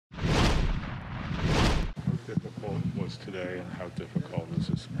was today, and how difficult has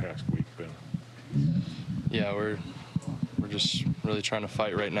this past week been? Yeah, we're just really trying to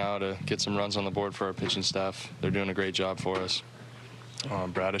fight right now to get some runs on the board for our pitching staff. They're doing a great job for us.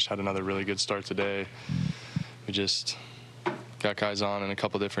 Bradish had another really good start today. We just got guys on in a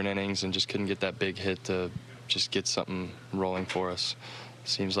couple different innings and just couldn't get that big hit to just get something rolling for us.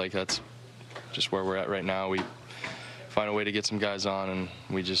 Seems like that's just where we're at right now. We find a way to get some guys on, and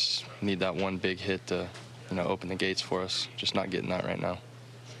we just need that one big hit to, open the gates for us. Just not getting that right now.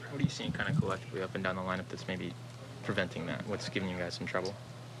 What are you seeing kind of collectively up and down the lineup that's maybe preventing that? What's giving you guys some trouble?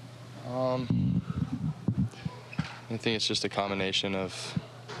 I think it's just a combination of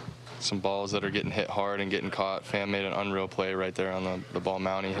some balls that are getting hit hard and getting caught. Pham made an unreal play right there on the ball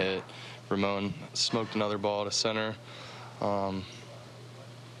Mountie hit. Ramon smoked another ball to center. I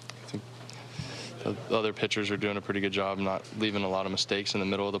think the other pitchers are doing a pretty good job not leaving a lot of mistakes in the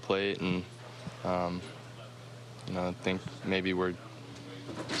middle of the plate, and I think maybe we're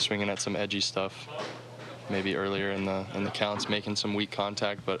swinging at some edgy stuff maybe earlier in the counts, making some weak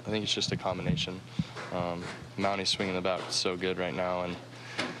contact, but I think it's just a combination. Mountie's swinging the bat so good right now, and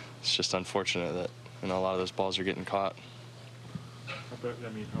it's just unfortunate that a lot of those balls are getting caught. How about you?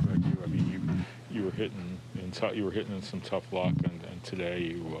 I mean, you were hitting in some tough luck, and today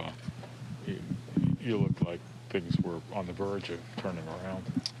you looked like things were on the verge of turning around.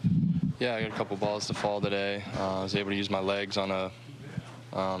 Yeah, I got a couple balls to fall today. I was able to use my legs on a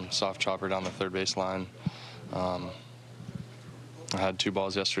soft chopper down the third base line. I had 2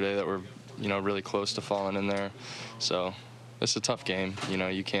 balls yesterday that were, really close to falling in there. So it's a tough game.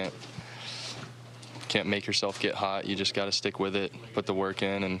 You can't make yourself get hot. You just got to stick with it, put the work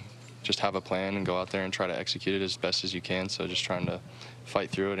in, and just have a plan and go out there and try to execute it as best as you can. So just trying to fight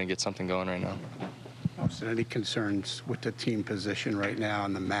through it and get something going right now. Any concerns with the team position right now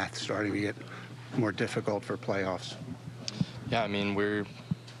and the math starting to get more difficult for playoffs? Yeah, I mean, we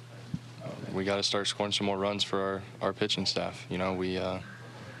got to start scoring some more runs for our pitching staff.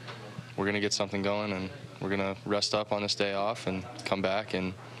 We're going to get something going, and we're going to rest up on this day off and come back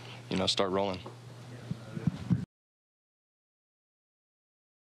and, start rolling.